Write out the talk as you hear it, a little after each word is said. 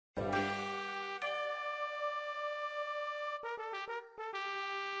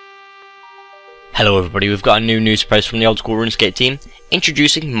Hello everybody, we've got a new news post from the Old School RuneScape team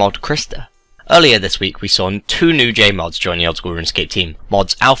introducing mod Krista. Earlier this week we saw two new J mods join the Old School RuneScape team,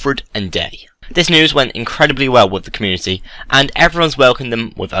 mods Alfred and Day. This news went incredibly well with the community and everyone's welcomed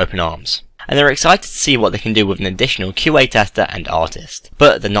them with open arms. And they're excited to see what they can do with an additional QA tester and artist,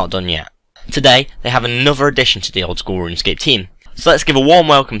 but they're not done yet. Today they have another addition to the Old School RuneScape team, so let's give a warm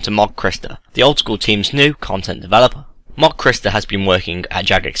welcome to mod Krista, the Old School team's new content developer. Mod Krista has been working at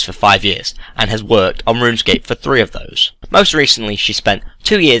Jagex for 5 years and has worked on RuneScape for 3 of those. Most recently she spent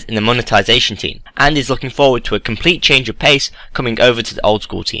 2 years in the monetization team and is looking forward to a complete change of pace coming over to the Old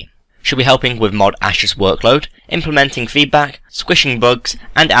School team. She'll be helping with mod Ash's workload, implementing feedback, squishing bugs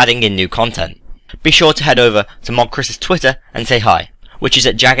and adding in new content. Be sure to head over to mod Krista's Twitter and say hi, which is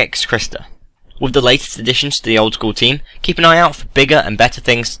at JagexKrista. With the latest additions to the Old School team, keep an eye out for bigger and better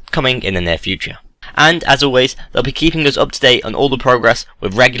things coming in the near future. And as always, they'll be keeping us up to date on all the progress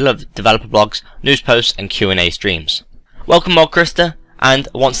with regular developer blogs, news posts and Q&A streams. Welcome mod Krista, and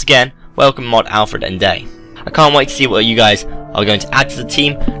once again, welcome mod Alfred and Day. I can't wait to see what you guys are going to add to the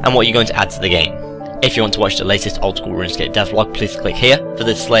team and what you're going to add to the game. If you want to watch the latest Old School RuneScape devlog, please click here for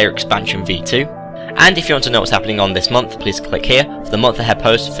the Slayer expansion V2. And if you want to know what's happening on this month, please click here for the month ahead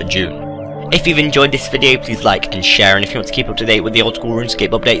post for June. If you've enjoyed this video, please like and share, and if you want to keep up to date with the Old School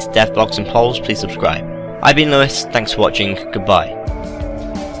RuneScape updates, dev blogs and polls, please subscribe. I've been Lewis, thanks for watching, goodbye.